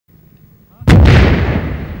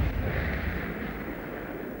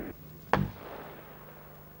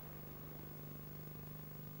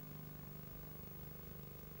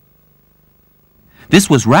This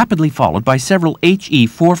was rapidly followed by several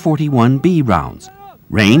HE-441B rounds.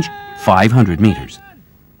 Range, 500 meters.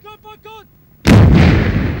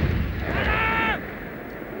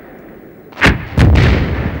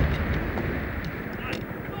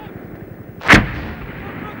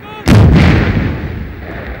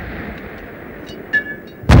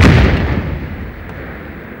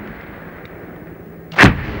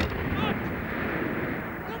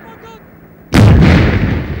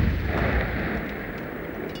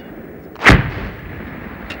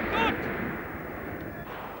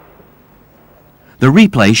 The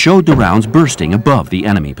replay showed the rounds bursting above the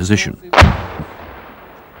enemy position.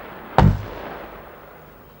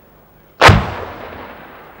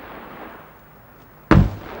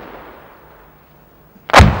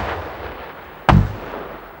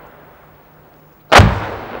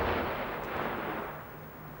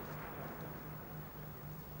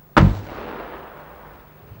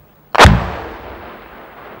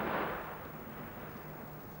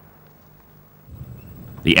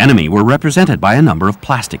 The enemy were represented by a number of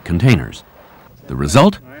plastic containers. The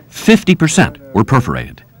result? 50% were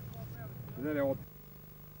perforated.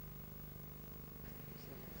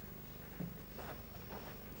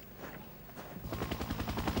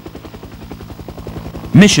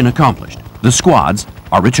 Mission accomplished. The squads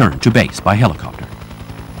are returned to base by helicopter.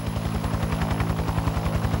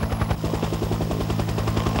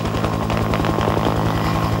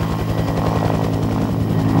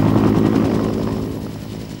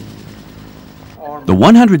 The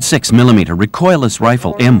 106mm recoilless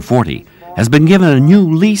rifle M40 has been given a new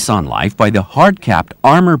lease on life by the hard-capped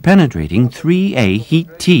armor-penetrating 3A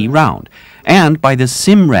Heat-T round and by the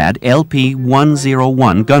Simrad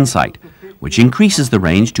LP-101 gun sight, which increases the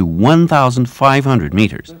range to 1,500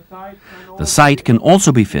 meters. The sight can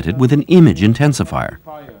also be fitted with an image intensifier.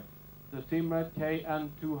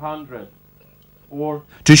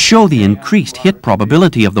 To show the increased hit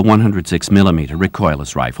probability of the 106mm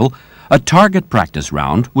recoilless rifle, a target practice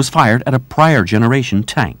round was fired at a prior generation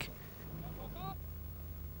tank.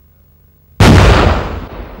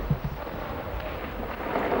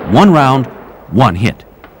 One round, one hit.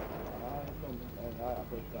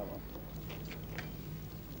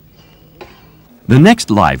 The next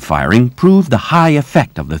live firing proved the high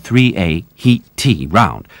effect of the 3A Heat-T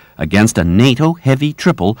round against a NATO heavy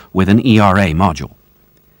triple with an ERA module.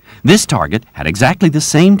 This target had exactly the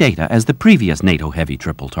same data as the previous NATO heavy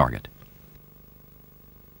triple target.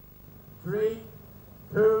 3,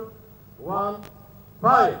 2, 1,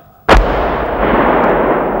 fire!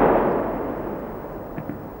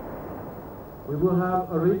 We will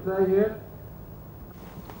have a replay here.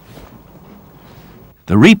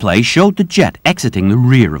 The replay showed the jet exiting the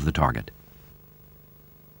rear of the target.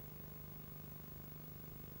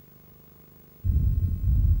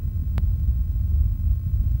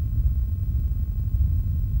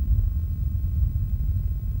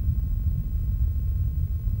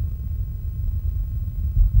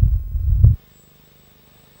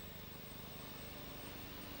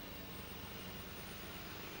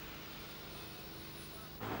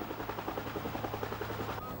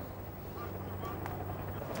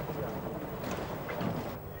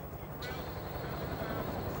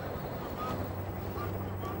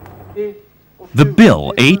 The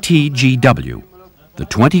Bill ATGW, the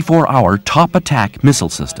 24-hour top attack missile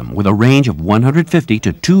system with a range of 150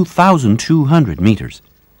 to 2,200 meters.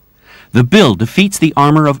 The Bill defeats the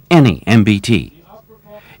armor of any MBT.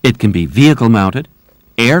 It can be vehicle mounted,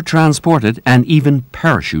 air transported, and even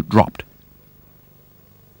parachute dropped.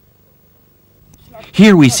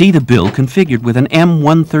 Here we see the Bill configured with an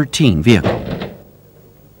M113 vehicle.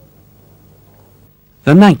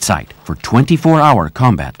 The night sight for 24-hour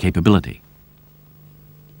combat capability.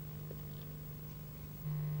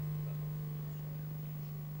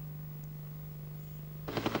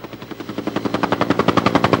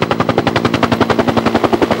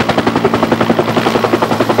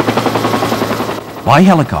 By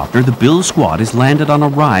helicopter, the Bill squad is landed on a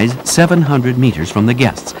rise 700 meters from the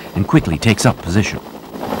guests and quickly takes up position.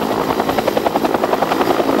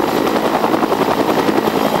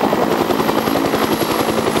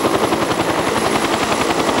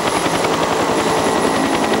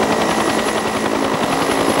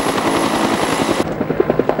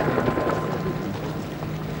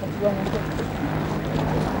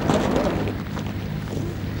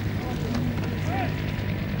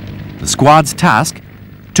 The squad's task?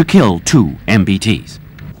 To kill 2 MBTs.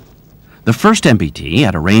 The first MBT,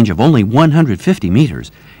 at a range of only 150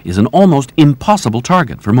 meters, is an almost impossible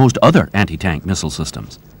target for most other anti-tank missile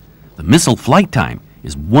systems. The missile flight time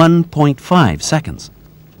is 1.5 seconds.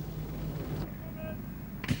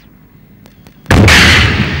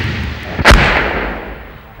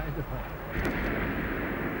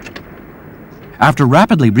 After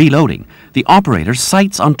rapidly reloading, the operator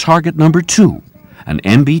sights on target number 2, an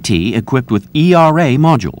MBT equipped with ERA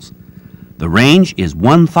modules. The range is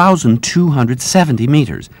 1,270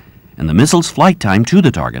 meters, and the missile's flight time to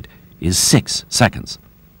the target is 6 seconds.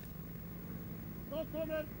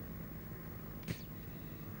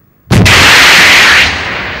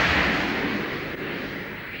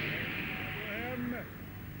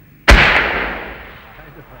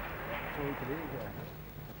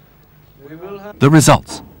 The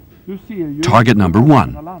results. Target number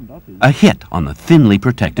 1, a hit on the thinly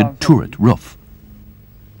protected turret roof.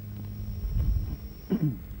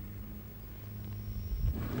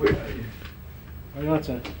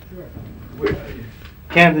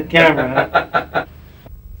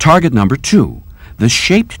 Target number 2, the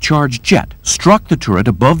shaped charge jet struck the turret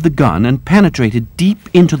above the gun and penetrated deep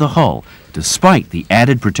into the hull, despite the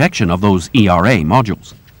added protection of those ERA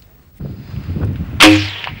modules.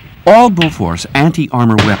 All Bofors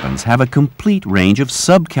anti-armor weapons have a complete range of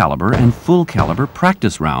sub-caliber and full-caliber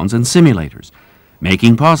practice rounds and simulators,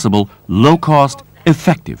 making possible low-cost,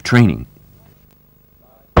 effective training.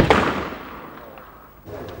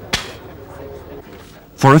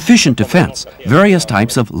 For efficient defense, various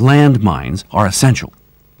types of landmines are essential.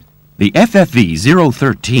 The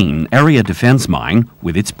FFV-013 area defense mine,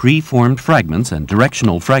 with its pre-formed fragments and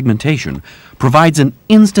directional fragmentation, provides an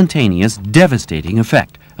instantaneous, devastating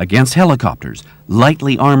effect against helicopters,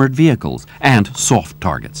 lightly armored vehicles, and soft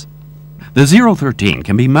targets. The 013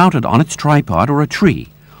 can be mounted on its tripod or a tree,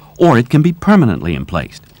 or it can be permanently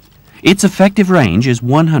emplaced. Its effective range is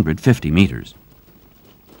 150 meters.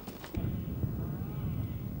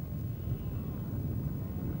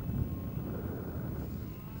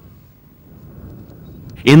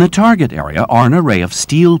 In the target area are an array of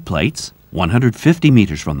steel plates, 150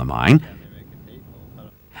 meters from the mine,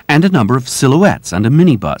 and a number of silhouettes and a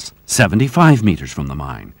minibus, 75 meters from the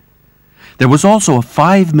mine. There was also a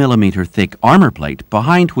 5 millimeter thick armor plate,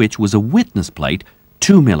 behind which was a witness plate,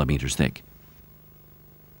 2 millimeters thick.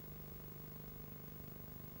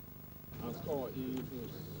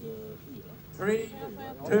 Three,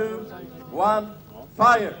 two, one,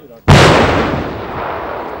 fire!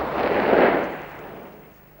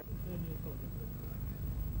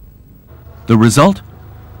 The result?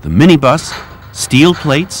 The minibus, steel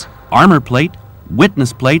plates, armor plate,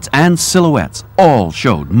 witness plates, and silhouettes all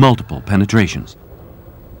showed multiple penetrations.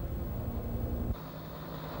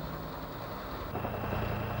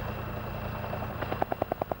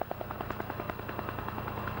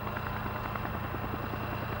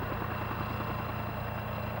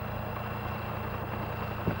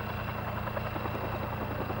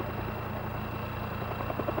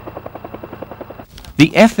 The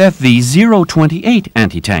FFV-028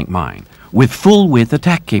 anti-tank mine, with full-width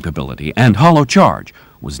attack capability and hollow charge,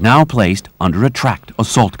 was now placed under a tracked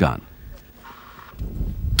assault gun.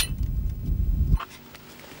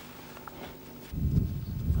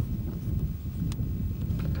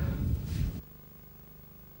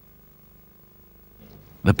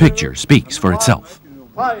 The picture speaks for itself.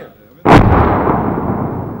 Fire!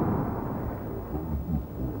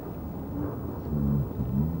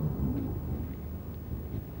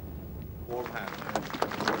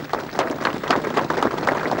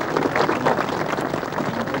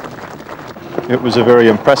 It was a very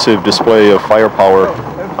impressive display of firepower.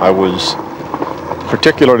 I was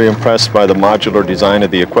particularly impressed by the modular design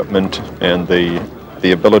of the equipment and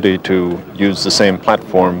the ability to use the same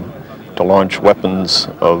platform to launch weapons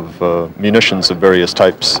of munitions of various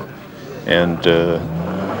types. And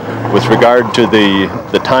with regard to the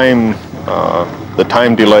time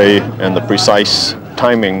delay and the precise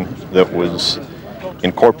timing that was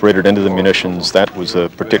incorporated into the munitions, that was a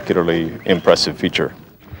particularly impressive feature.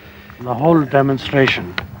 The whole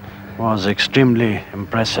demonstration was extremely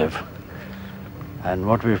impressive, and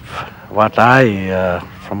from what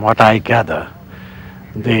I gather,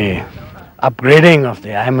 the upgrading of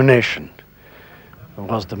the ammunition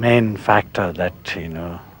was the main factor that you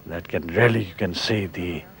can see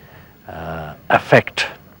the effect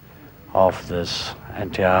of this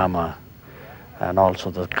anti-armor, and also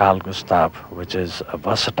the Carl-Gustav, which is a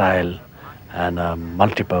versatile and a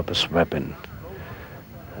multi-purpose weapon.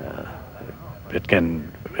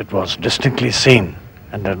 It was distinctly seen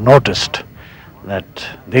and noticed that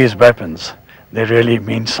these weapons, they really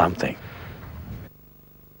mean something.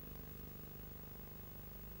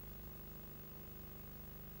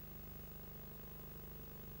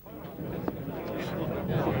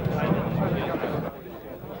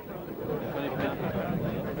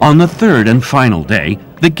 On the third and final day,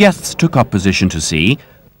 the guests took up position to see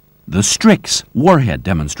the STRIX warhead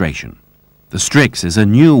demonstration. The STRIX is a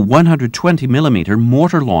new 120mm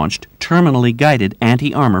mortar-launched, terminally guided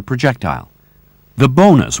anti-armor projectile. The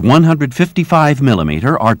bonus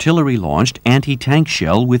 155mm artillery-launched anti-tank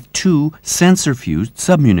shell with 2 sensor-fused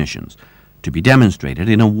submunitions, to be demonstrated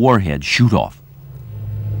in a warhead shoot-off.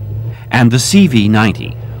 And the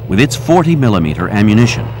CV-90, with its 40mm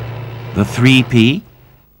ammunition, the 3P,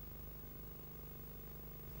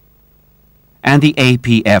 and the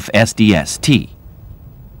APF-SDS-T,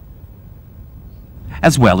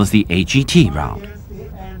 as well as the HET round.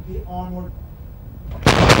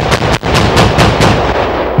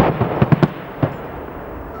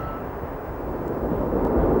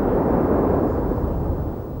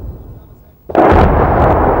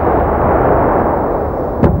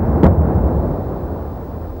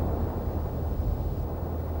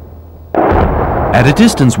 At a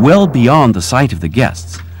distance well beyond the sight of the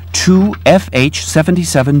guests, 2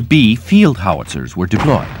 FH-77B field howitzers were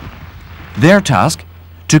deployed. Their task,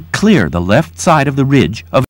 to clear the left side of the ridge of